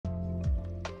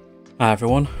Hi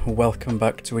everyone, welcome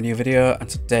back to a new video, and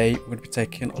today we're going to be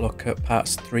taking a look at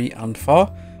parts 3 and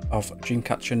 4 of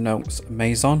Dreamcatcher Notes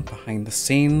MAISON behind the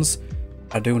scenes.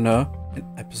 I do know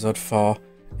episode 4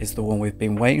 is the one we've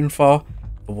been waiting for,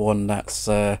 the one that's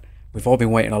we've all been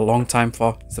waiting a long time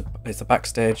for. It's the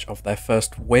backstage of their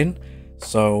first win,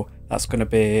 so that's going to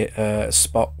be a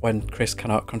spot when Chris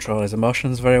cannot control his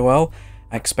emotions very well.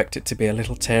 I expect it to be a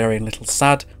little teary and a little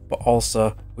sad, but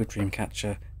also with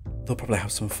Dreamcatcher they'll probably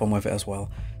have some fun with it as well.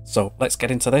 So let's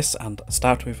get into this and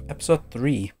start with episode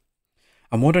 3.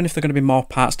 I'm wondering if there are going to be more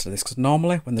parts to this, because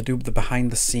normally when they do the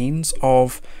behind the scenes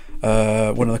of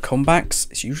one of the comebacks,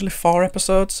 it's usually 4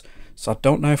 episodes. So I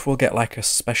don't know if we'll get like a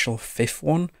special 5th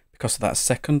one because of that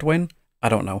second win. I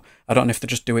don't know. I don't know if they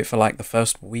just do it for like the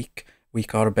first week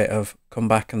or a bit of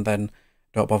comeback and then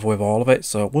don't bother with all of it.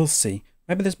 So we'll see.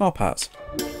 Maybe there's more parts.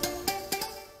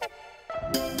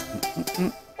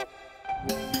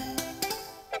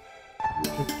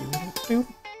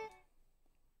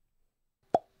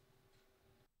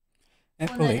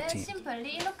 April 18th.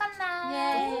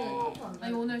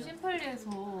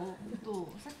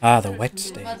 The wet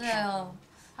stage. 맞아요.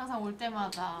 항상 올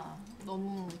때마다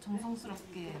너무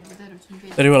정성스럽게 무대를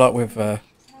준비해. They do a lot with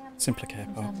simply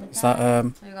Kpop. Is that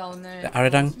저희가 오늘 the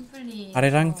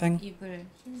Arirang thing? 입을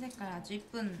흰 색깔 아주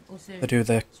예쁜 옷을 They do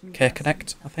the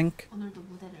K-Connect, I think, 오늘도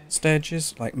무대를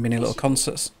stages, like mini little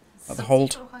concerts that they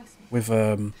hold with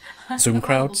Zoom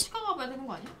crowds.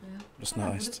 Just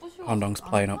noticed Hongdong's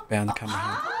playing up behind the camera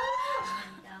here.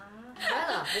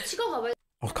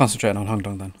 I was concentrating on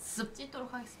Hongdong then.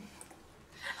 찢도록 하겠습니다.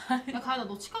 가연아,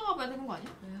 너 치과 가봐야 되는 거 아니야?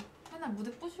 왜요? 맨날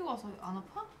무대 부시고 와서 안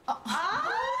아파?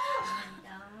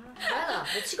 가연아,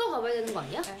 너 치과 가봐야 되는 거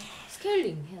아니야?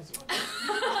 스케일링 해야지.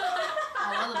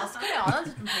 맞아, 나 스케일링 안 한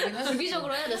지 좀 되긴 했어.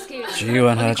 주기적으로 해야 돼, 스케일링.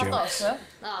 Jiwon and 갔다 Haju. 왔어요?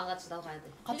 나 안 같이 나가야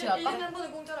돼. 같이 갈까? 1년에 한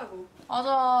번은 공짜라고.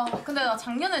 맞아. 근데 나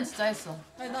작년엔 진짜 했어.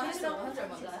 나 했어. 한지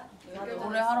얼마 됐어?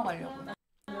 올해 하러 가려고.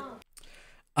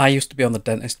 I used to be on the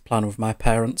dentist plan with my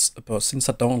parents, but since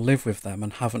I don't live with them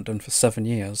and haven't done for 7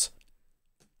 years,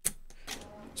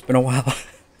 it's been a while.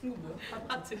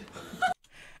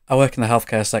 I work in the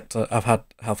healthcare sector. I've had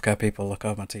healthcare people look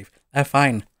over my teeth. They're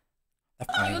fine. They're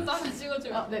fine. 이것도 한번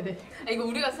찍어줘. 네네. 이거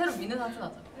우리가 새로 미는 상태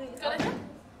나잖아. 그래?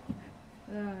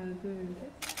 하나, 둘,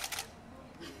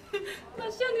 셋. 나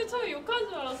시연이가 처음에 욕하는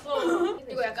줄 알았어.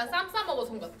 이거 약간 쌈 싸먹어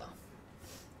손 같다.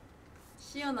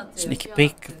 시연아트. Sneaky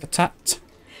peek of the tat.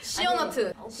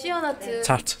 시연아트. 시연아트.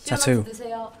 Tat. Tattoo.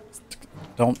 드세요.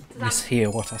 Don't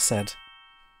mishear what I said.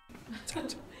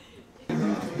 Tat.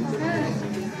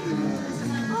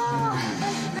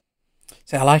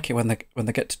 See, I like it when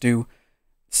they get to do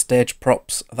stage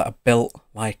props that are built,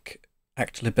 like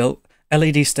actually built.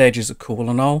 LED stages are cool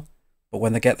and all, but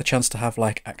when they get the chance to have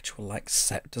like actual like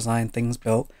set design things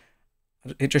built,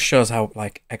 it just shows how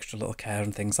like extra little care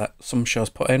and things that some shows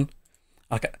put in.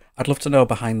 Like, I'd love to know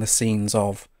behind the scenes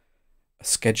of a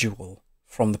schedule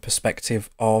from the perspective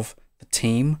of the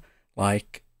team,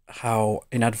 like how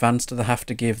in advance do they have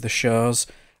to give the shows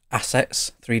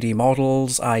assets, 3D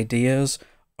models, ideas,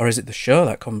 or is it the show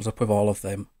that comes up with all of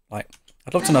them? Like,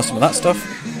 I'd love to know some of that stuff.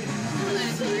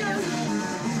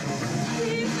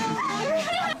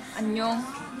 안녕.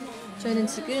 저희는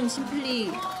지금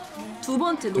심플리 두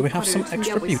번째 Do we have some 녹화를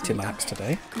extra 준비하고 beauty 있습니다. marks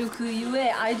today? 그리고 그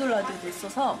이후에 아이돌 라디오도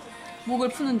있어서 목을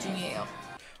푸는 중이에요.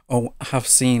 Oh, I have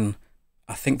seen,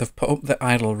 I think they've put up the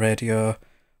Idol Radio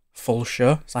full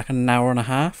show. It's like an hour and a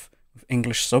half with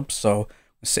English subs, so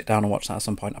we'll sit down and watch that at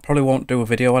some point. I probably won't do a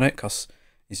video on it because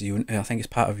I think it's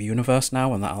part of Universe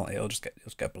now, and it'll just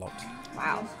get blocked.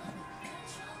 와우.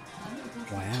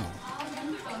 Wow.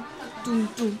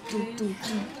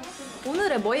 뚱뚱뚱뚱뚱.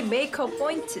 오늘의 메이크업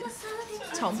포인트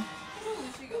점.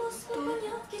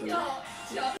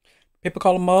 People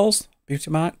call them moles, beauty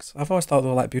marks. I've always thought they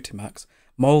were like beauty marks.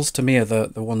 Moles to me are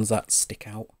the ones that stick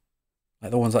out.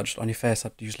 Like the ones that just on your face,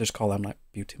 I'd usually just call them like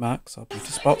beauty marks or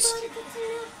beauty spots.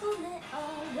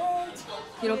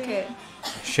 이렇게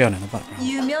Shion in the background.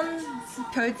 이으면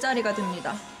별자리가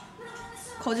됩니다.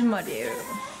 거짓말이에요, 여러분.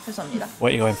 죄송합니다. What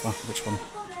are you going for? Which one?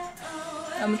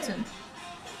 아무튼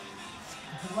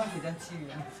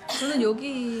저는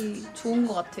여기 좋은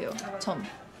것 같아요. 점.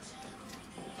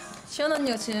 시연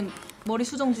언니가 지금 머리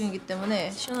수정 중이기 때문에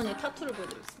시연 언니 타투를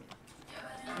보여드리겠습니다.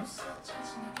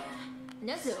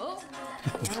 안녕하세요.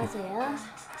 안녕하세요.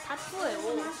 타투예요.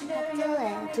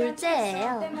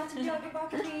 둘째예요.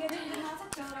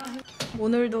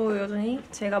 오늘도 여전히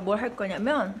제가 뭘 할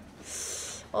거냐면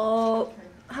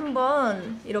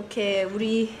한번 이렇게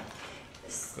우리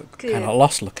그 Kind of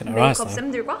lost look in her eyes 메이크업 though.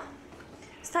 쌤들과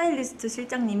스타일리스트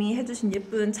실장님이 해주신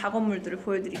예쁜 작업물들을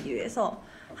보여드리기 위해서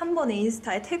한 번에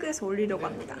인스타에 태그해서 올리려고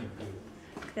합니다.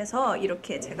 그래서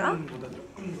이렇게 제가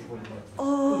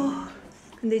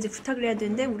근데 이제 부탁을 해야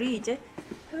되는데 우리 이제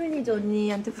페미니저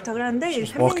언니한테 부탁을 하는데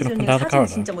페미니저 언니가 사진을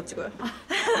진짜 못 찍어요.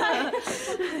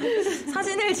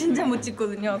 사진을 진짜 못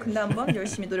찍거든요. 근데 한번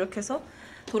열심히 노력해서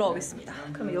돌아오겠습니다.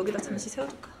 그러면 여기다 잠시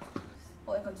세워둘까?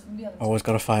 약간 준비하는 Always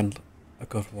gotta find a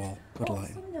good wall, good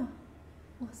light. 소녀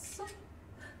왔어?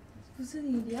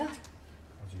 무슨 일이야?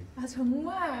 아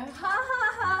정말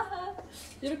하하하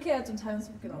이렇게 해야 좀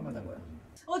자연스럽게 나온다고요.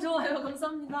 좋아요.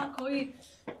 감사합니다. 거의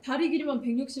다리 길이만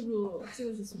 160으로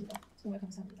찍어주셨습니다. 정말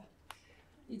감사합니다.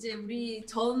 이제 우리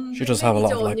전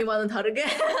페미니저 언니와는 다르게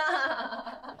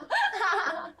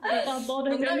내가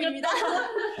너를 농담입니다.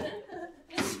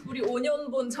 우리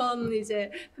 5년 본 전 이제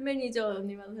페미니저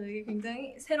언니와는 다르게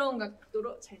굉장히 새로운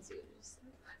각도로 잘 찍어주셨어요.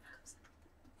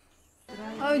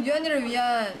 유한이를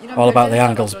위한 이런 All about the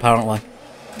angles, apparently.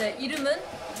 네, 이름은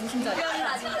무슨 자리?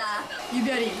 유별나다.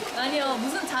 유별이. 아니요,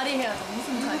 무슨 자리 해야죠.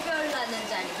 무슨 자리? 유별나는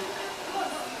자리.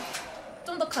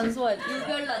 좀 더 간소하게.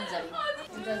 유별난 자리.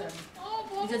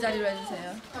 유자 자리로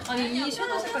해주세요. 아니 이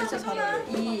섀도우 색깔이 진짜 잘 어울려요.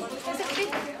 이 회색빛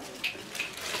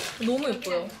너무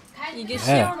예뻐요. 이게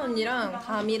시연 언니랑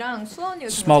밤이랑 수원이가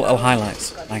Small little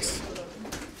highlights. Nice.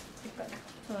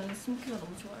 저는 스모키가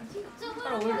너무 좋아요.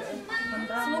 잘 어울려요.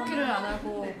 스모키를 안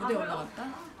하고 무대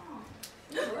올라갔다?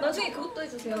 나중에 그것도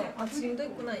해주세요. 아 지금도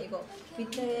했구나 이거.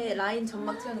 밑에 라인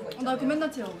점막 채우는 거 있잖아요. 나 그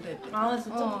맨날 채워 무대 때. 아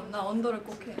진짜? 나 언더를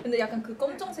꼭 해. 근데 약간 그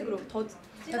검정색으로 더 약간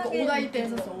진하게 오다이 때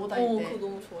했었어. 오다이 때. 그거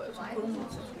너무 좋아요. 저 그런 거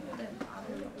진짜 좋은데.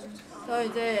 저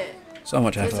이제 So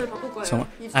much 드레스를 effort. 바꿀 거예요. So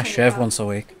I shave once a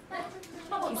week.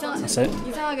 That's it.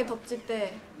 이상하게 덮칠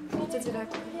때 찌질 할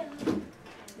거예요.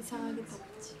 이상하게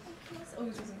덮치.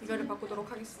 이거를 바꾸도록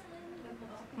하겠습니다.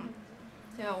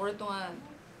 제가 오랫동안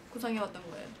구상해왔던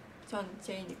거예요. 전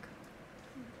제이니까.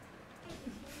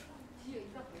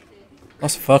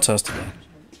 Lots of photos today.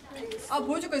 아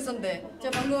보여줄 거 있었는데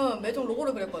제가 방금 매종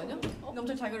로고를 그렸거든요. 근데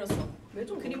엄청 잘 그렸어.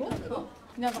 매종 그림?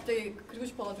 그냥 갑자기 그리고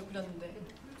싶어가지고 그렸는데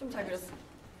좀 잘 그렸어.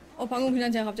 방금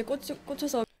그냥 제가 갑자기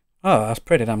꽂혀서. Oh, that's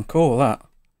pretty damn cool, that.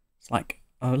 It's like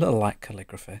a little light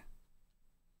calligraphy.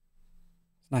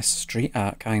 Nice street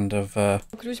art kind of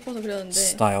그리고 싶어서 그렸는데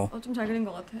style. 좀 잘 그린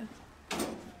것 같아요.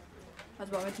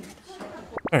 아주 마음에 듭니다.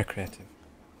 Very creative.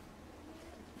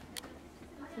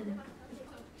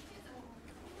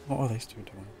 What are these two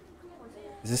doing?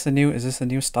 Is this a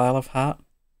new style of hat?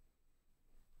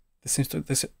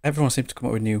 Everyone seems to come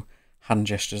up with new hand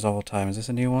gestures all the time. Is this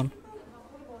a new one?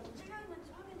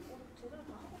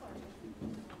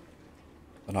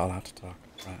 They're not allowed to talk.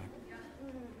 Right.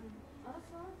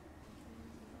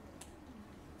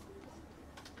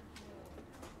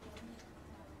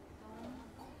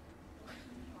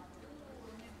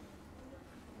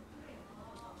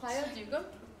 봐요 지금?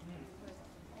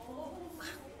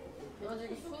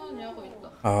 아직 수원이 하고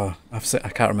있다. Oh, I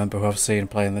can't remember who I've seen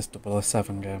playing this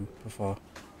 007 game before.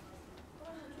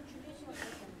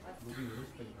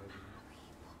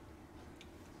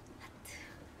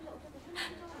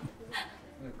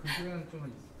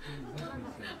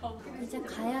 이제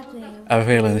가야 돼요. I have a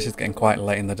feeling this is getting quite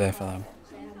late in the day for them.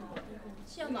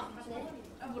 시연아,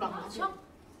 물 안 마셔?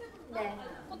 네.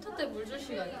 꽃한테 물 줄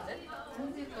시간인데?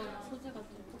 소재가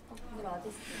물 어디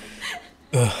있어?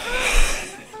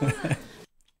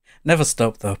 Never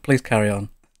stop though. Please carry on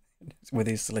with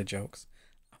these silly jokes.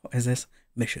 What is this?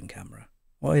 Mission camera.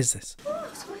 What is this?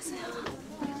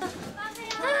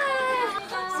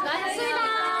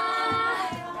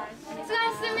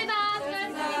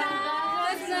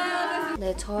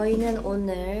 네, 저희는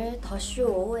오늘 더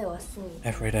쇼에 왔습니다.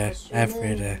 Every day, 더 쇼는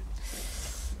every day.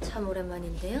 참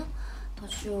오랜만인데요. 더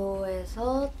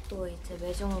쇼에서 또 이제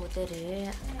매종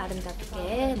무대를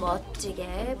아름답게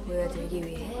멋지게 보여드리기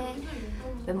위해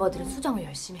멤버들은 수정을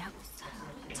열심히 하고 있어요.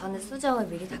 저는 수정을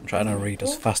미리 다 I'm trying to read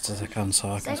as fast as I can so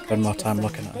I can spend more time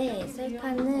looking at it.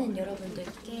 셀카는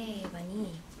여러분들께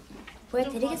많이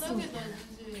보여드리겠습니다.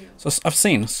 So I've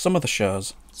seen some of the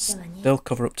shows still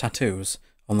cover up tattoos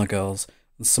on the girls,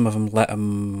 and some of them let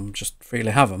them just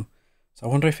freely have them. So I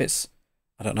wonder if it's,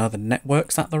 I don't know, the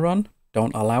networks that they're on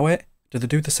don't allow it. Do they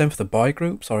do the same for the boy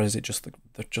groups, or is it just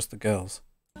the girls?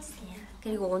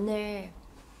 그리고 오늘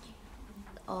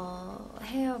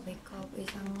헤어, 메이크업,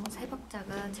 의상 세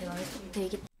박자가 제 마음에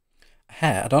들기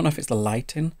Hair, I don't know if it's the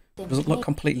lighting. It doesn't look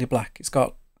completely black. It's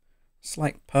got a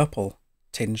slight purple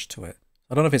tinge to it.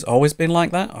 I don't know if it's always been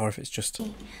like that, or if it's just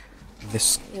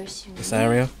this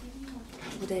area.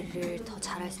 무대를 더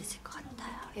잘할 수 있을 것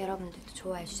같아요. 여러분들도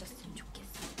좋아해 주셨으면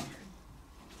좋겠어요.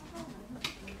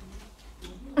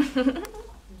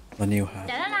 The new hair.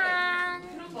 짜라란!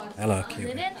 Hello,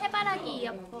 cute. 오늘은 끝말하기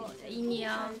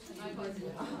인이어.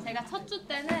 제가 첫 주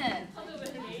때는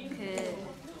그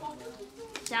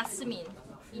자스민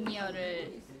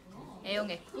인이어를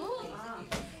애용했고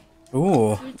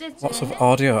Ooh, 둘째 lots of 주에는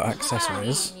audio 파라리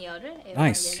accessories. 인이어를 애용할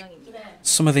Nice. 예정입니다.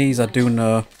 Some of these I do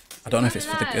know. I don't know if it's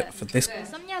for this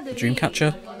썸녀들이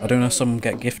Dreamcatcher. I do know some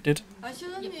get gifted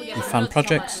예쁘게 in fan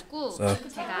projects. 만들어주셔가지고 So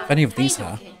제가 if any of these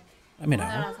are, 사이좋게 let me know.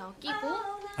 만들어서 끼고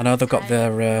I know they've got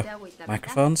their 무대하고 있답니다.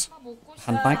 microphones,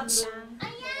 hand mics.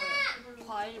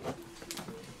 과일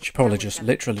She probably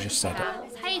literally just said it. 제가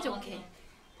사이좋게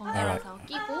번갈아서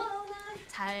끼고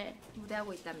잘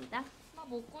무대하고 있답니다.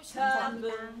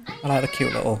 감사합니다. I like the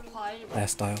cute little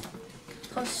hairstyle.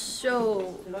 더 쇼.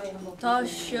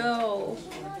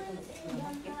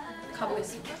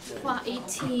 가보겠습니다. 화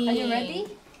 18. Are you ready?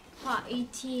 화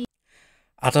 18.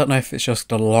 I don't know if it's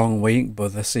just a long week,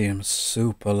 but they seem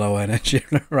super low energy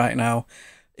right now.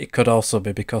 It could also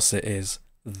be because it is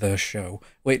the show,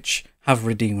 which have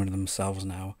redeemed themselves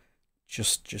now.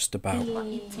 Just about.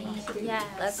 Yeah,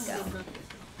 Let's go.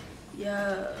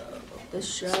 Yeah, the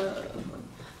show.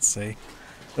 Let's see.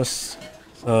 Just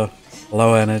so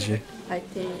low energy.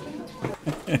 파이팅.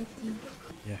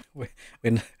 Yeah, we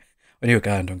knew a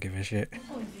guy and don't give a shit.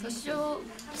 더쇼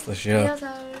It's the show.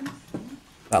 리허설.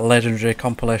 That legendary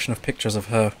compilation of pictures of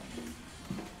her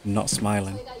not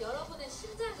smiling. 제가 여러분의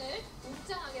심장을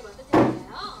웅장하게 만들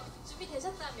테니까요.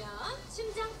 준비되셨다면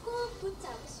심장 꼭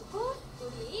붙잡으시고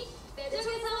우리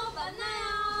내적에서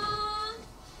만나요.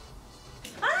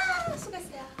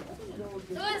 수고했어요.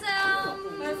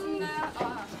 고맙습니다.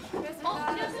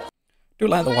 Do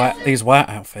like these white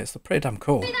outfits. They're pretty damn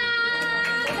cool.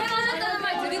 고생하셨다는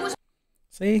말 드리고 싶어요.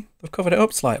 See, they've covered it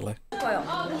up slightly.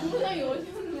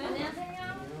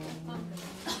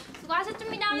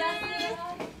 수고하셨습니다.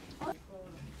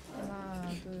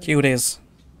 Cuties.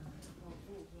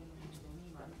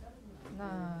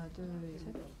 하나, 둘,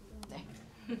 셋.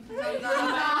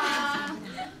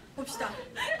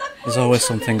 There's always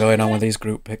something going on with these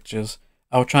group pictures.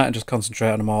 I was trying to just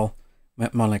concentrate on them all.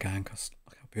 Mainly again, because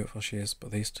look how beautiful she is. But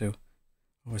these two,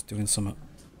 always doing something.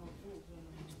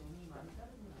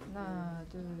 하나,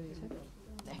 둘, 셋.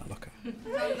 Oh, look at her.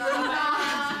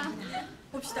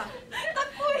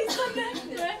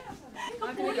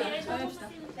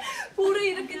 볼이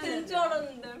이렇게 된 줄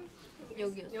알았는데.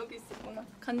 여기요. 여기 있었구나.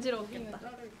 간지러웠겠다.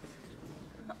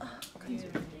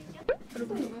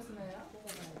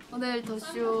 오늘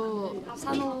더쇼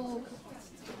산호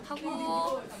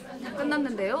하고 다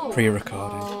끝났는데요.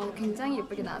 Pre-recording. 굉장히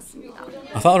예쁘게 나왔습니다.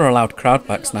 I thought they were allowed crowd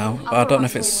backs now, but I don't know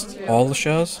if it's all the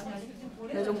shows.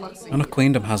 내종 박스. I know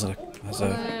Queendom has a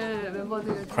오늘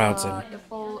멤버들 crowds 다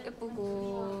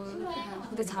예쁘고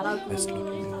무대 잘하고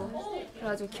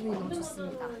그래가지고 기분이 너무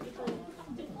좋습니다.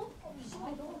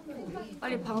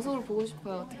 빨리 방송을 보고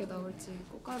싶어요. 어떻게 나올지.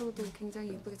 꽃가루도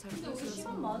굉장히 예쁘게 잘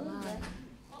뽑혔습니다.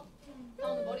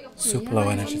 super low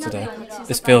energy today.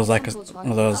 This feels like one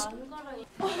of those.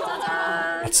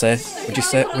 I'd say. Would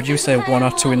you say 1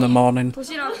 or 2 in the morning?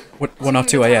 도시락 1 or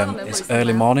 2 a.m. is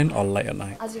early morning or late at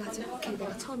night? 아직 오케이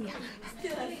내가 처음이야.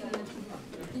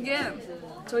 이게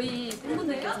저희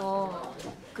팬분들께서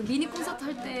그 미니 콘서트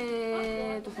할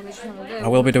때도 보내주셨는데 I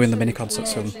will be doing the mini concert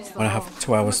soon when I have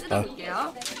 2 hours spare.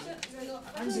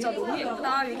 진짜 너무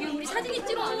예쁘다. 여기 우리 사진이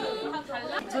찍어.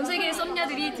 전 세계의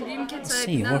썸녀들이 드림캐쳐의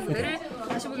See, 빛나는 what 무대를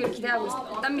다시 보기를 기대하고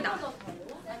있답니다.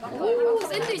 오,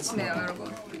 샌드위치네요,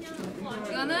 여러분.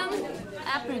 이거는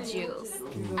애플 주스.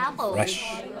 애플. Fresh.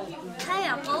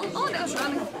 파인애플. 내가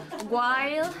좋아하는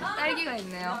과일. 딸기가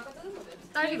있네요.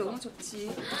 딸기 너무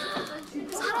좋지.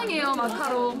 사랑해요,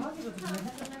 마카롱.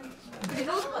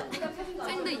 그리고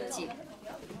샌드위치.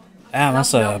 Damn,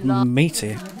 that's a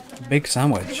meaty, big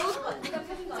sandwich.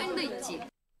 샌드위치.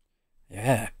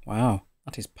 Yeah, wow,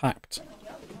 that is packed.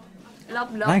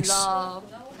 러브 Nice.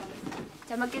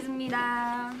 잘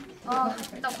먹겠습니다.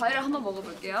 일단 과일을 한번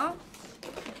먹어볼게요.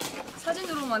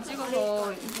 사진으로만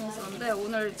찍어서 인증했었는데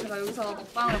오늘 제가 여기서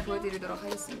먹방을 보여드리도록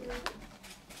하겠습니다.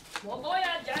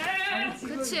 먹어야지.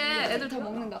 그치, 애들 다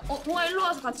먹는다. 동아 일로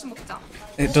와서 같이 먹자.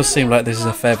 It does seem like this is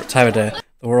a favourite time of day.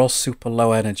 They were all super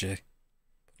low energy.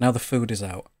 Now the food is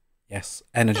out. Yes,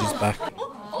 energy's back.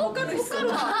 가루 있어.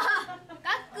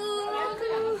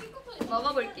 까꿍.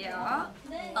 먹어볼게요.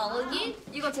 여기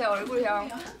이거 제 얼굴형.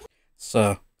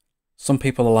 So, some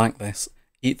people are like this.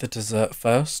 Eat the dessert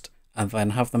first and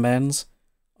then have the mains.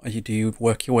 Or do you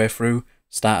work your way through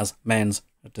starters, mains,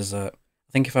 dessert?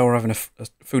 I think if I were having a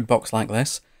food box like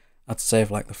this, I'd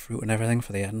save like the fruit and everything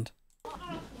for the end.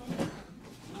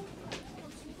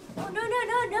 No.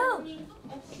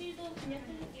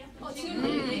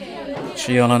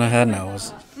 She on her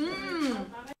nose.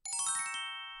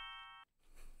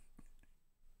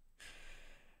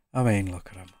 I mean, look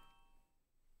at them.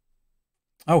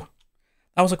 Oh,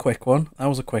 that was a quick one. That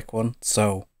was a quick one.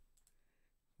 So,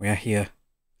 we are here.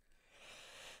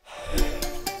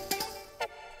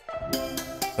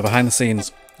 The behind the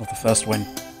scenes of the first win.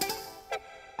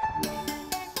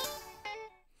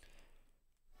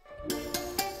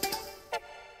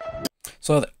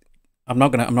 So I'm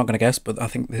not gonna guess, but I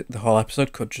think the whole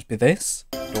episode could just be this.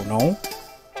 Don't know.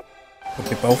 Could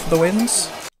be both of the wins.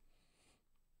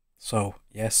 So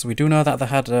yes, we do know that they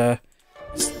had a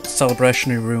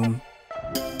celebration room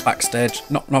backstage.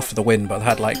 Not for the win, but they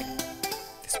had like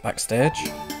this backstage.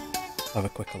 Let's have a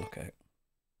quicker look at it.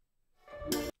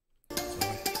 So,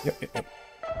 yep.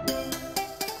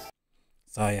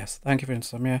 So yes, thank you for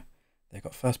Insomnia. They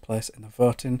got first place in the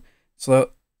voting.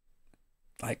 So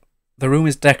like, the room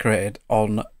is decorated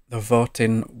on the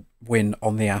voting win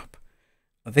on the app.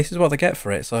 This is what they get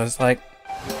for it. So it's like,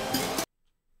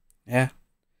 yeah,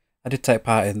 I did take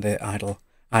part in the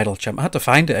idol champ. I had to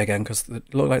find it again because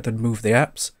it looked like they'd moved the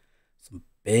apps. Some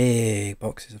big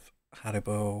boxes of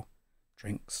Haribo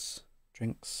drinks,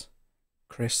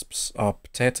 crisps, or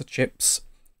potato chips,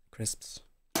 crisps.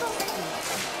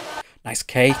 Nice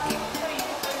cake.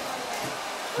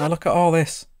 Now look at all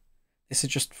this. This is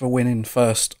just for winning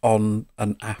first on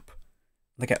an app.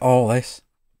 They get all this.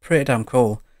 Pretty damn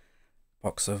cool.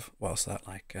 Box of, what's that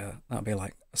like? That'd be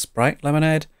like a Sprite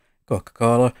lemonade,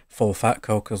 Coca-Cola, full fat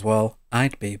Coke as well.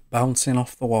 I'd be bouncing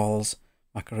off the walls.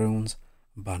 Macaroons,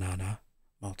 banana,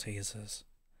 Maltesers.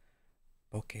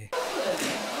 Okay.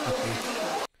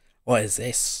 What is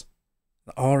this?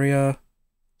 The Oreo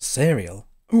cereal.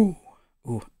 Ooh,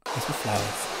 these are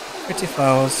flowers. Pretty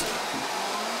flowers.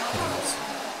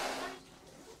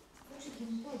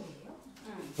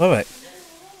 Love it.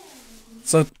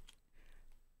 So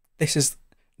this is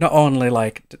not only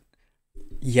like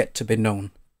yet to be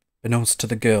known, announced to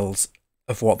the girls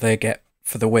of what they get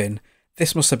for the win.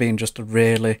 This must have been just a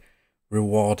really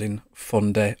rewarding,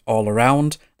 fun day all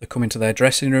around. They come into their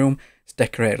dressing room. It's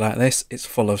decorated like this. It's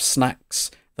full of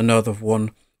snacks. They know they've won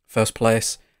first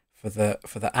place for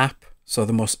the app, so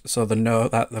they know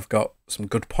that they've got some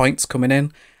good points coming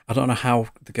in. I don't know how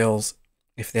the girls,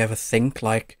 if they ever think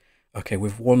like, okay,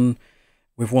 we've won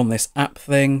this app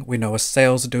thing. We know our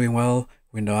sales are doing well.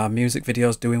 We know our music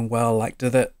videos doing well. Like,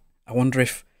 I wonder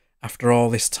if after all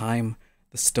this time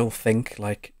they still think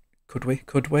like, could we?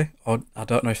 Or I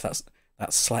don't know if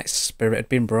that slight spirit had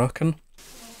been broken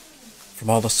from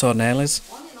all the so-nailies.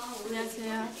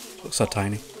 Looks so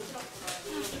tiny.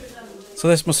 So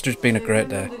this must have just been a great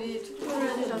day.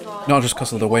 Not just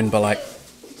because of the win, but like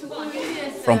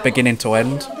from beginning to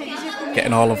end,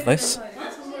 getting all of this.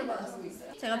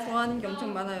 제가 좋아하는 게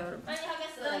엄청 많아요, 여러분.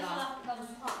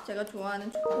 제가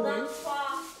좋아하는 초코우유.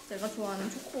 제가 좋아하는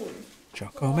초코우유.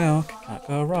 Choco milk, can't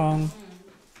go wrong.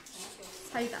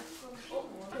 사이다.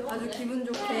 아주 기분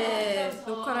좋게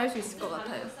녹화를 할 수 있을 것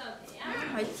같아요.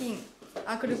 파이팅.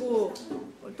 아, 그리고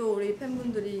또 우리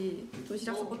팬분들이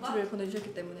도시락 서포트를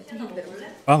보내주셨기 때문에 계속 기다려주세요.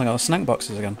 Oh, they got the snack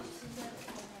boxes again.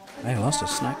 Hey, lots of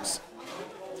snacks.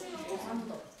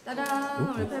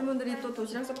 따란! 우리 팬분들이 또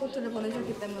도시락 서포트를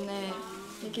보내주셨기 때문에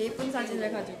이렇게 예쁜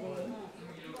사진을 가지고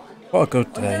What a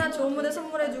good day. 언제나 좋은 무대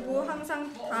선물해주고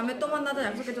항상 다음에 또 만나자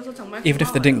약속해줘서 정말 Even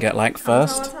if they didn't get like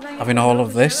first, having all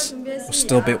of this will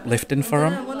still be uplifting for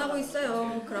them. 응원하고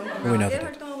있어요. 그럼 We know 건강하게 they did.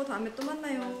 활동하고 다음에 또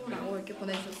만나요. 라고 이렇게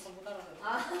보내주셨어.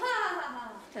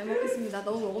 잘 먹겠습니다.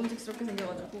 너무 먹음직스럽게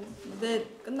생겨가지고 무대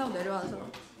끝나고 내려와서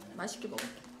맛있게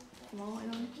먹을게.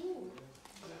 고마워요.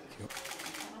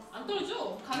 안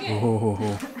떨어져. 강해. Ooh,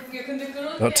 이게 근데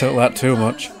그런 don't tilt that too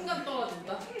much. 순간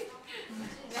떨어진다.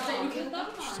 약간 이렇게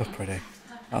딱. So pretty.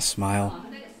 That smile.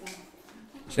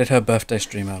 She did her birthday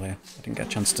stream earlier. I didn't get a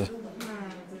chance to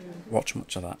watch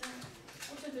much of that.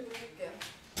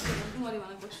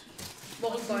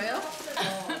 먹을 거예요?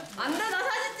 안 돼, 나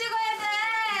사진 찍어야 돼.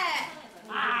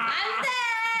 안 돼.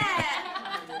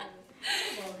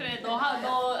 그래, 너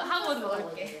하고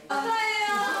먹을게.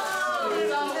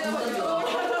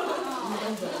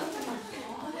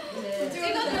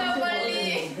 찍어줘요,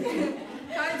 빨리.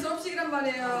 가인 졸업식이란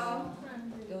말이에요.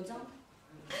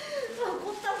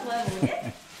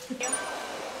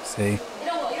 See?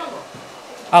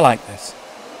 I like this.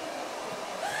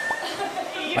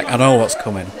 Like, I know what's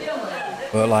coming.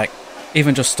 But like,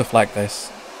 even just stuff like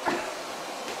this.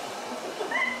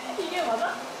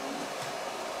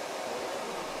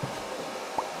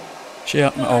 She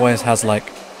always has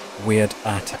like weird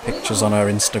arty pictures on her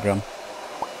Instagram.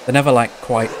 They're never like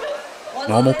quite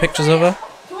normal pictures of her.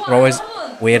 They're always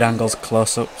weird angles,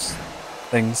 close-ups,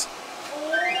 things.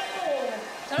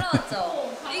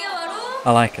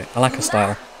 I like it. I like her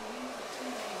style.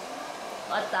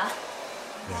 맞다.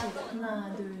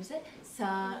 하나, 둘, 셋.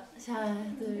 샤,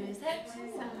 둘, 셋.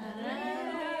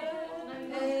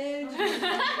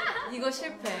 이거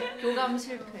실패. 교감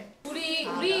실패. 우리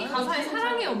가사에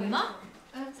사랑해 없나?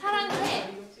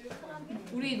 사랑해.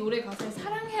 우리 노래 가사에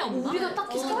사랑해 없나? 우리가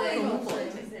딱히 사랑이 없는 거 같아.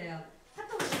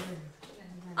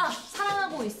 아,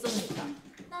 사랑하고 있습니다.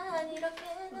 난 이렇게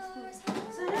널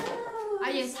사랑하고.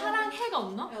 아예 사랑해가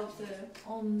없나? 없어요.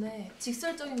 없네.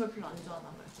 직설적인 걸 별로 안 좋아하나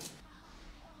봐요.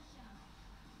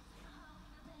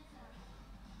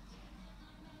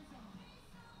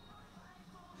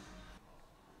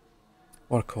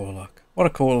 What a cool look. What a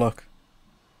cool look.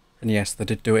 And yes, they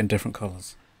did do it in different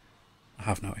colours. I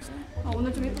have noticed.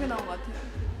 오늘 좀 예쁘게 나온 것 같아요.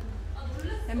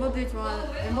 멤버들이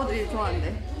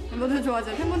좋아하는데. 멤버들이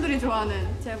좋아하죠. 팬분들이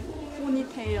좋아하는 제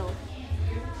포니테일.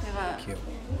 제가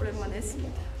오랜만에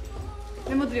했습니다.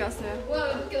 멤버들이 왔어요.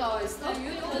 뭐야 이렇게 나와 있어?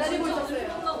 기다리고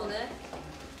있었어요.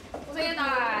 고생의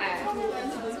날.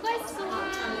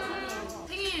 수고했어.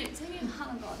 생일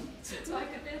하는 거 아니야? 진짜?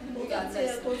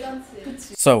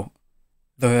 So,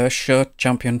 the show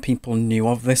champion people knew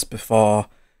of this before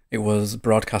it was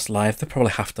broadcast live. They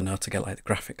probably have to know to get like the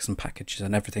graphics and packages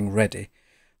and everything ready.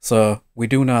 So we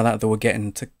do know that they were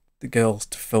getting the girls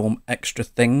to film extra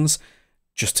things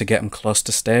just to get them close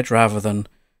to stage rather than,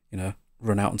 you know,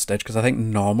 run out on stage. Because I think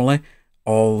normally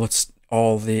all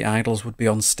the idols would be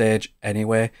on stage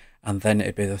anyway, and then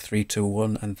it'd be the 3, 2,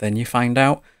 1, and then you find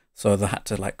out. So they had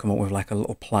to like come up with like a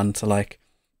little plan to like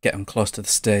get them close to the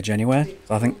stage anyway.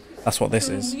 So I think that's what this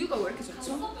is. 우유가 왜 이렇게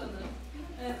좋죠?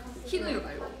 흰 우유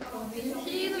말고.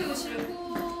 흰 우유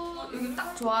싫고 여기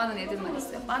딱 좋아하는 애들만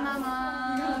있어요.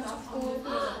 바나나, 초코,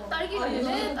 딸기가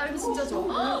있네. 딸기 진짜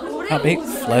좋아. I'll eat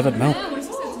flavoured milk. 우리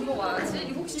숙소에 두고 와야지.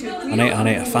 이거 혹시 저희 I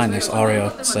need to find this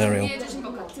Oreo cereal. 해주신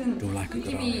것 같은 Do like a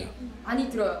good 느낌이 Oreo. 많이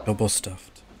들어요. Double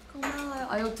stuffed. 고마워요.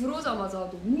 아 이거 들어오자마자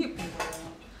너무 예쁜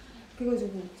거예요.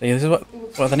 그래가지고 See, this is what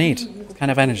they need.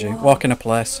 Kind of energy. Walk in a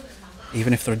place,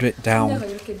 even if they're a bit down.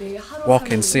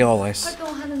 Walk in, see all this.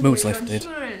 Mood's lifted.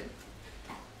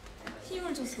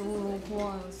 힘을 줘서 너무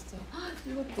고마워요 진짜.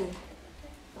 이것도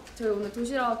저희 오늘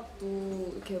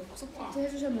도시락도 이렇게 서포트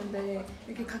해주셨는데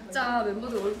이렇게 각자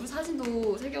멤버들 얼굴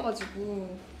사진도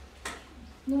새겨가지고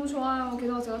너무 좋아요.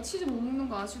 게다가 제가 치즈 못 먹는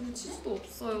거 아시고 치즈도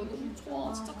없어요. 너무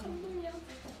좋아. 진짜 감동이야.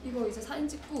 이거 이제 사진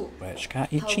찍고 Rich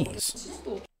can't eat 바로 먹고 cheese.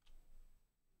 치즈도 없.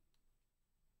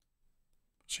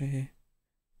 She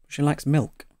likes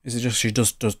milk. Is it just she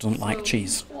just doesn't like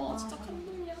cheese? 와 진짜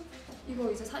감동이야. 이거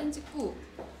이제 사진 찍고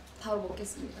바로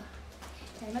먹겠습니다.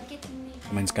 잘 먹겠습니다.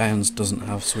 That means Guyans doesn't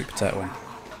have sweet potato in.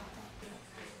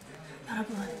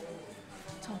 여러분,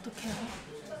 저 어떡해요?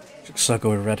 She looks so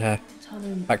good with red hair.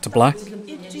 저는 Back to black. 지금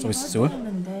일주일 So it's Sue.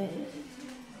 활동했는데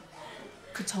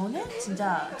그 전에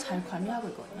진짜 잘 관리하고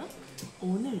있거든요.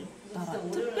 오늘 나라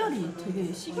특별히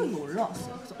되게 식욕이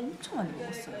올라왔어요. 그래서 엄청 많이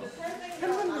먹었어요.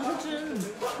 팬분들 해준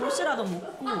도시락도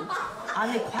먹고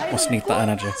안에 과일도 Must need that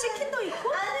energy. 치킨도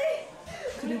있고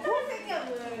그리고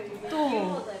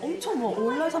또 엄청 뭐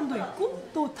올라삼도 있고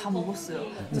또 다 먹었어요.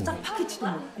 그래서 짜파게티도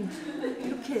먹고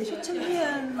이렇게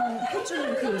쇼챔피언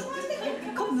해주는 그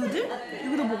컵 누들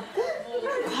이거도 먹고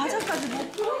과자까지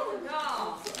먹고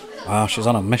Wow, she's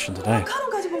on a mission today.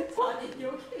 마카롱까지 먹고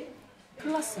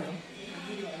큰일 났어요.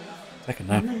 Take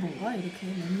a nap. 먹는 건가 이렇게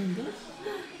먹는데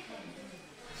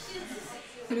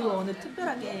그리고 오늘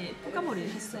특별하게 푸가머리를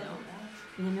했어요.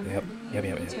 왜냐면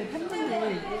Yep. 저희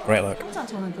팬분들 Great look. 항상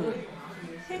저는 그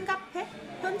팬카페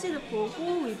편지를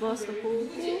보고 리버스도 보고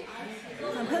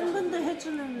그냥 팬분들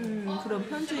해주는 그런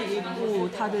편지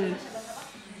읽고 다들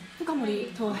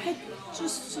푸가머리 더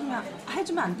해주면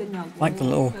안 되냐고. Like the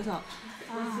little 그래서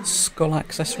skull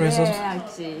accessories. 네,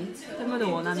 알지. 팬분들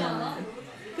원하면.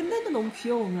 근데도 너무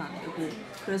귀여우면 안 되고.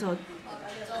 그래서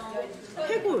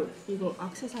해골 이거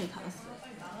액세서리 달았어요.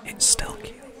 It's still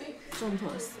cute. 좀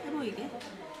더 세 보이게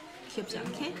귀엽지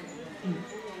않게.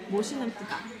 모시는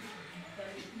푸가.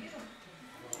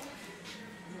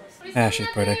 Yeah,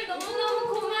 she's pretty.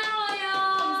 너무너무 고마워요.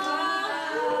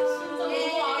 진짜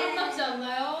너무 아름답지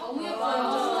않나요? 너무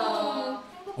예뻐요.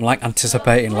 I'm like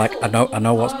anticipating, like I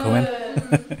know what's coming.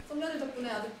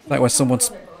 Like when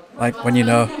someone's like when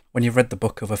you've read the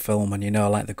book of a film and you know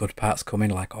like the good part's coming,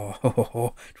 like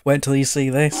oh, wait till you see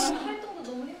this.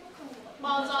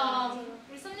 맞아.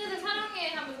 우리 썸녀들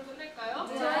사랑해 하면서 끝낼까요?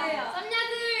 좋아요.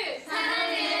 썸녀들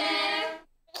사랑해.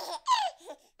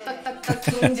 딱딱딱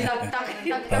동지락딱.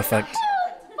 Perfect.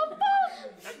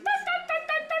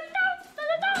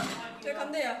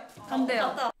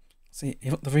 간대요. See,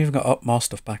 they've even got more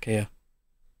stuff back here.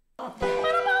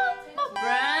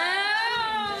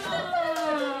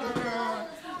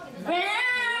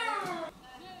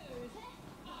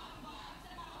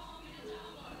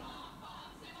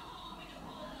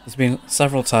 There's been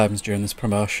several times during this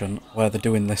promotion where they're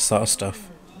doing this sort of stuff,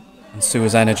 and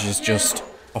Sue's energy is just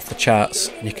off the charts,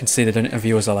 and you can see the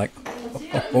interviewers are like,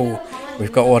 oh,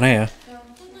 we've got one here.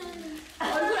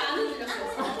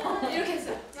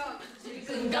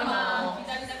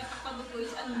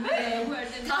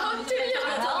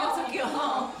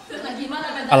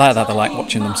 I like that they're like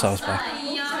watching themselves back.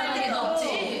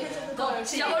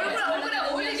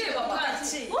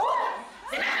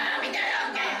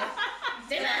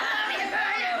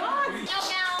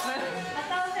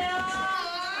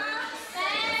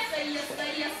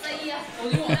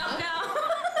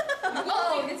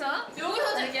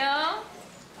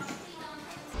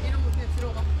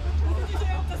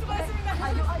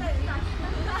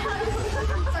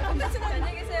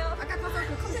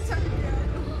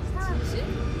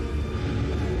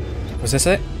 Was this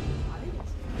it?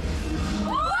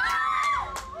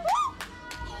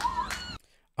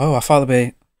 Oh, I thought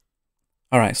there'd be...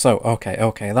 Alright, so,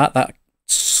 okay, that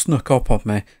snuck up on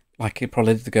me, like it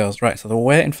probably did the girls. Right, so they're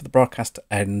waiting for the broadcast to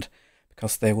end,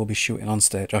 because they will be shooting on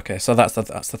stage. Okay, so that's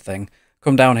the thing.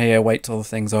 Come down here, wait till the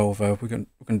thing's over, we're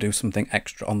gonna do something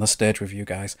extra on the stage with you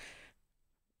guys.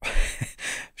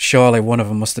 Surely one of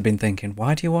them must have been thinking,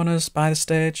 why do you want us by the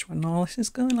stage when all this is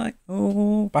going like,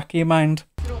 oh, back of your mind.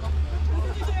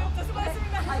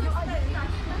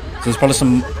 So there's probably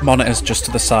some monitors just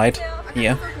to the side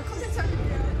here.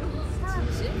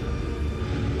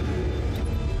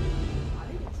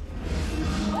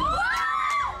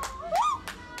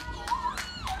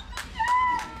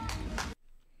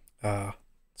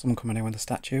 Someone coming in with a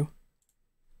statue.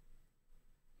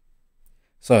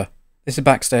 So, this is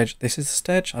backstage. This is the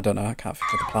stage? I don't know, I can't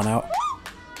figure the plan out.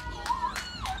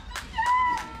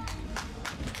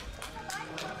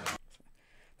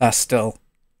 That's still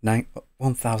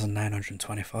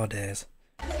 1,924 days.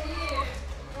 You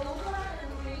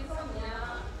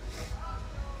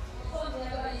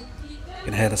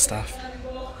can hear the staff.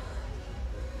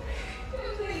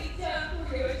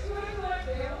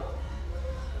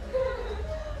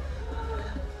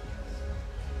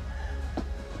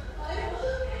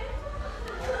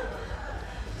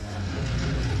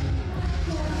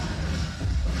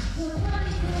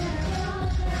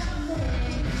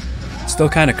 Still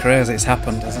kind of crazy it's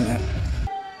happened, isn't it?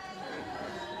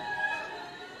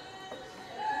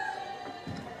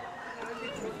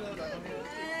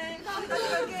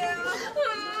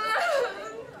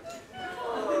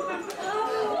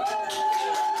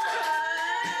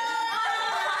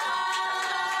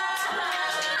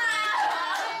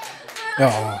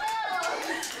 Oh.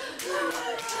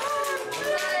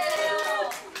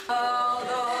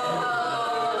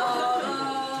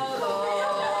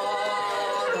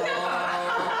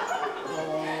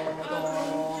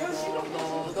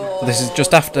 This is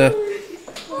just after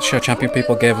the show champion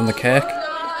people gave them the cake.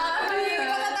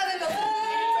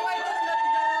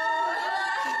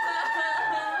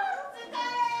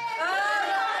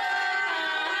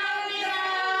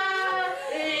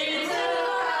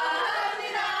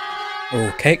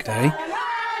 Oh, cake day.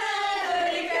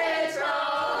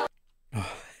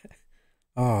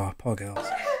 Oh, poor girls.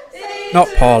 Not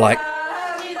poor, like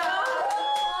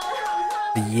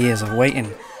the years of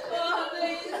waiting.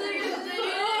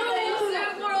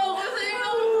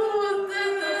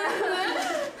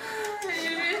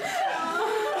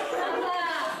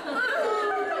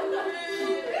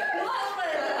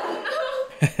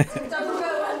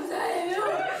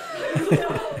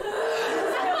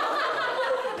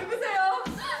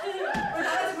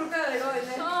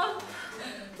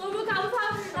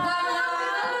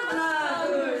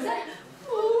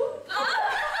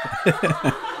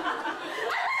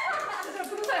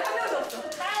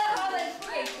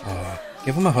 Oh,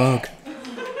 give him a hug.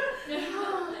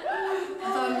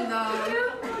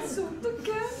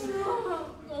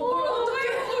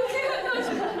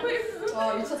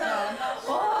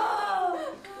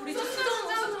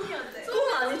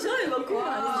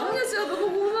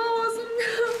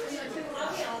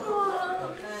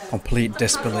 Complete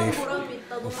disbelief.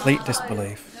 Complete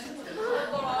disbelief.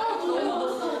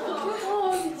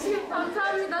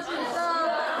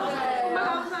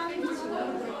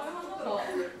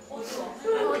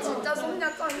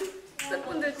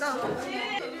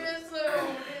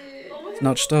 It's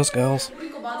not just us, girls.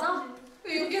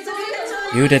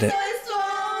 You did it.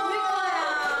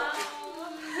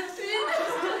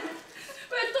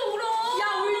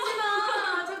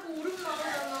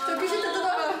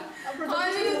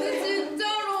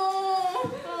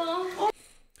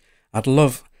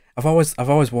 I've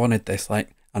always wanted this. Like,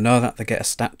 I know that they get a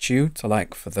statue to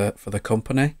like for the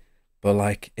company, but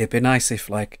like it'd be nice if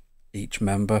like each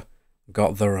member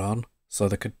got their own, so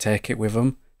they could take it with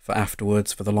them for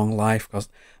afterwards, for the long life. Because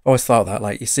I always thought that,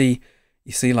 like, you see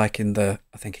like in the,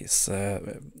 I think it's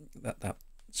that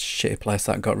shitty place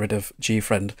that got rid of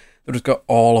G-Friend, they just got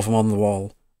all of them on the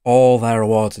wall, all their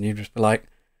awards, and you'd just be like,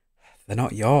 they're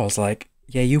not yours. Like,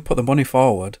 yeah, you put the money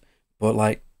forward, but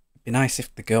like, it'd be nice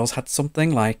if the girls had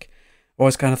something. Like, I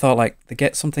always kind of thought like they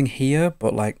get something here,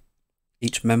 but like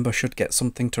each member should get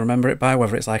something to remember it by,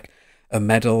 whether it's like a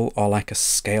medal or like a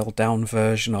scaled down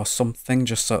version or something,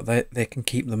 just so they can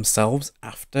keep themselves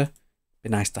after. Be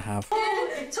nice to have.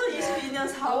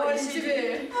 2022년 4월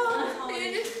 20일.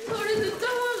 소리 진짜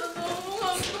많아. 너무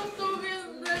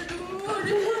감동적인데 눈물이.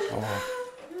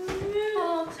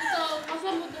 진짜 다시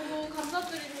한번 너무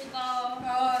감사드립니다.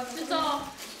 진짜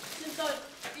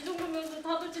이 정도면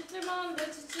다들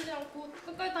지칠만한데 지치지 않고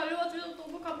끝까지 달려와 주셔서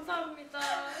너무 감사합니다.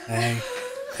 Hey,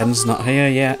 Pen's not here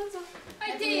yet.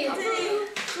 파이팅!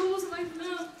 좋은 모습 많이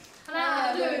보여주세요.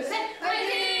 하나, 둘, 셋!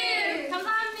 파이팅!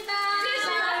 감사합니다.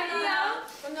 사랑해요.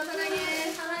 먼저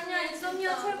사랑해. 사랑해.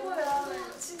 인썸니아 최고야.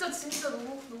 진짜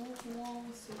너무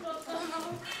고마웠어.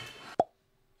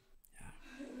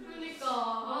 그러니까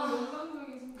너무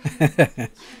감동이지.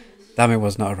 Damn, it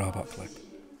was not a robot clip.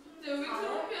 근데 여기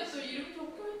트로피에 또 이름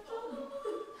적혀있잖아.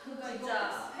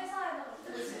 진짜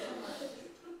회사에다가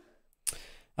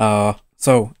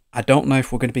So I don't know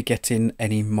if we're going to be getting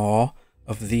any more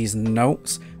of these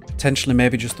notes. Potentially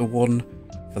maybe just the one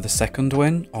for the second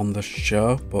win on the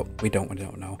show, but we don't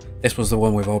know. This was the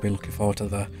one we've all been looking forward to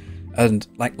there. And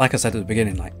like I said at the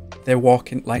beginning, like they're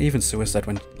walking, like even Sue said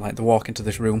when like they walk into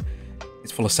this room,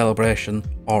 it's full of celebration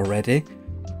already.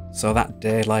 So that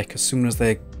day, like as soon as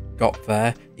they got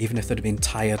there, even if they'd have been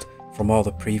tired from all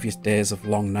the previous days of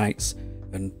long nights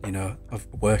and, you know, of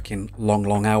working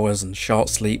long hours and short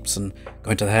sleeps and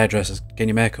going to the hairdressers, getting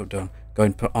your makeup done,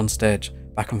 going on stage,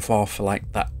 back and forth for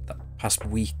like that past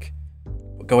week.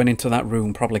 But going into that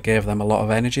room probably gave them a lot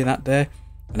of energy that day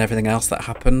and everything else that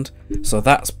happened. So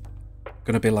that's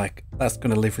going to be like, that's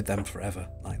going to live with them forever,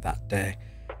 like that day.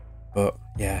 But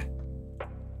yeah,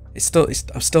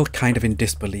 I'm still kind of in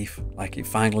disbelief, like it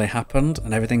finally happened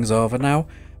and everything's over now.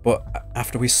 But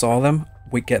after we saw them,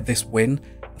 we get this win.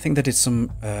 I think they did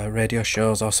some radio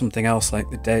shows or something else like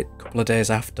the couple of days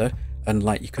after, and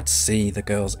like you could see the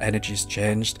girls' energies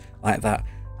changed, like that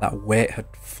weight had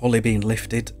fully been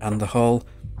lifted, and the whole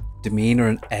demeanor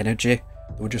and energy,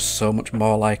 they were just so much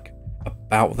more like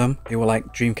about them. They were like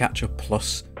Dreamcatcher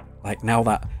plus. Like now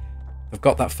that they've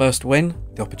got that first win,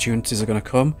 the opportunities are going to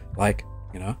come. Like,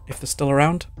 you know, if they're still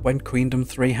around when Queendom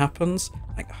 3 happens,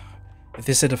 like if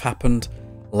this had have happened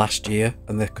last year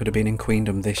and they could have been in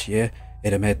Queendom this year,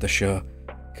 it'd have made the show,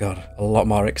 God, a lot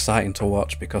more exciting to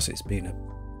watch, because it's been a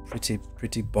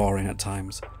pretty boring at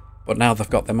times. But now they've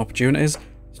got them opportunities.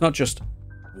 It's not just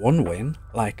one win.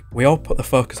 Like, we all put the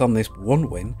focus on this one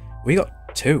win. We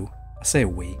got two. I say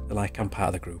we, like I'm part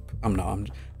of the group. I'm not. I'm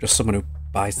just someone who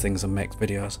buys things and makes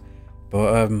videos.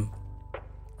 But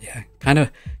yeah, kind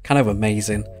of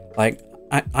amazing. Like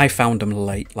I found them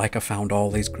late. Like I found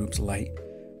all these groups late.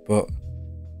 But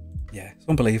yeah, it's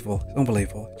unbelievable. It's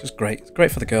unbelievable. It's just great. It's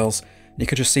great for the girls. You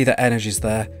could just see the energy's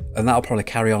there, and that'll probably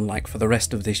carry on like for the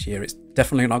rest of this year. It's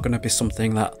definitely not going to be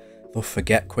something that they'll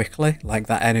forget quickly. Like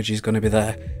that energy is going to be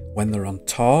there when they're on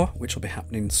tour, which will be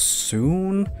happening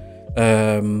soon.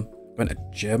 Went to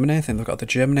Germany. I think they've got the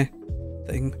Germany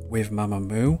thing with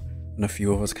Mamamoo and a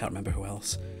few others. Can't remember who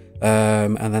else.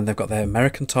 And then they've got their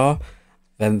American tour.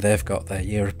 Then they've got their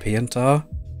European tour.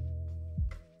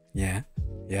 Yeah.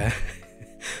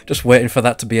 Just waiting for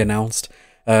that to be announced.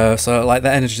 So like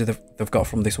the energy they've got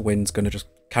from this win's going to just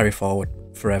carry forward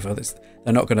forever.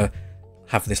 They're not going to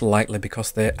have this lightly,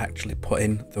 because they actually put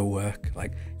in the work.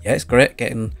 Like, yeah, it's great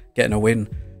getting a win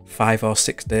 5 or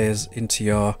 6 days into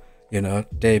your, you know,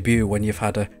 debut, when you've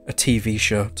had a TV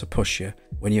show to push you,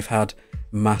 when you've had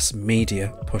mass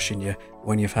media pushing you,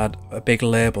 when you've had a big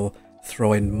label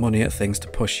throwing money at things to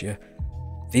push you.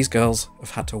 These girls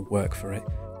have had to work for it,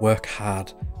 work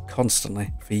hard,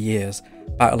 constantly, for years,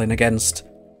 battling against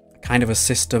kind of a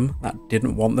system that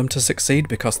didn't want them to succeed,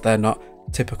 because they're not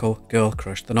typical girl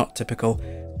crush. They're not typical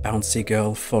bouncy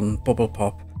girl fun bubble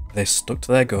pop. They stuck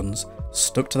to their guns,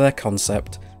 stuck to their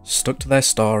concept, stuck to their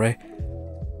story,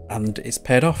 and it's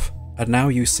paid off. And now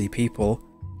you see people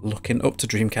looking up to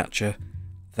Dreamcatcher,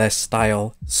 their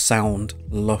style, sound,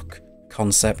 look,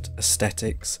 concept,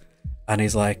 aesthetics, and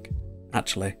he's like,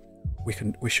 actually,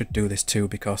 we should do this too,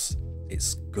 because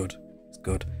it's good. It's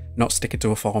good. Not sticking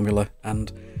to a formula.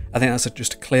 And I think that's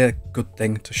just a clear good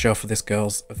thing to show for this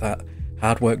girls, that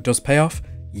hard work does pay off.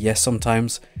 Yes,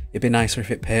 sometimes it'd be nicer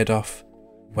if it paid off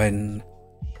when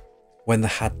they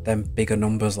had them bigger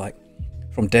numbers, like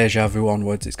from Deja Vu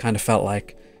onwards, it's kind of felt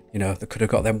like, you know, they could have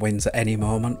got them wins at any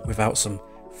moment without some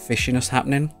fishiness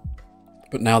happening.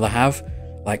 But now they have.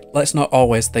 Like, let's not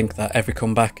always think that every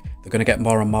comeback they're going to get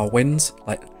more and more wins.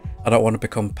 Like, I don't want to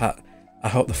become I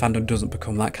hope the fandom doesn't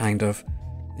become that kind of,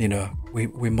 you know, we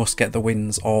must get the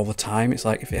wins all the time. It's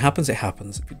like, if it happens, it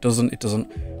happens. If it doesn't, it doesn't.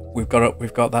 We've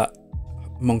got that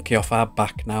monkey off our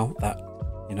back now that,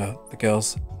 you know, the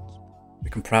girls, we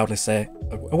can proudly say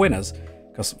are winners.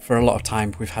 Because for a lot of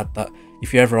time we've had that,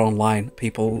 if you're ever online,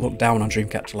 people look down on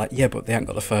Dreamcatcher like, yeah, but they ain't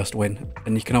got the first win.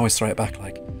 And you can always throw it back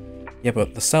like, yeah,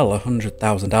 but they sell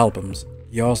 100,000 albums.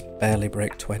 Yours barely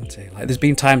break 20. Like, there's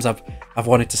been times I've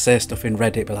wanted to say stuff in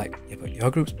Reddit, but like, yeah, but your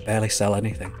groups barely sell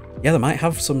anything. Yeah, they might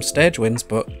have some stage wins,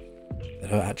 but they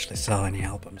don't actually sell any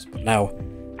albums. But now,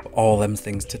 for all them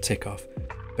things to tick off,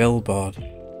 Billboard,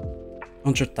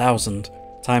 100,000,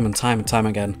 time and time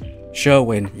again. Show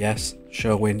win, yes.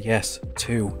 Show win, yes.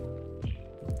 2.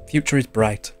 Future is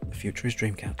bright. The future is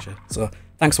Dreamcatcher. So,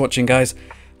 thanks for watching, guys.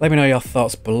 Let me know your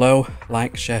thoughts below.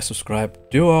 Like, share, subscribe.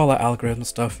 Do all that algorithm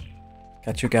stuff.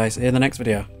 Catch you guys in the next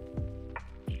video.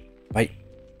 Bye.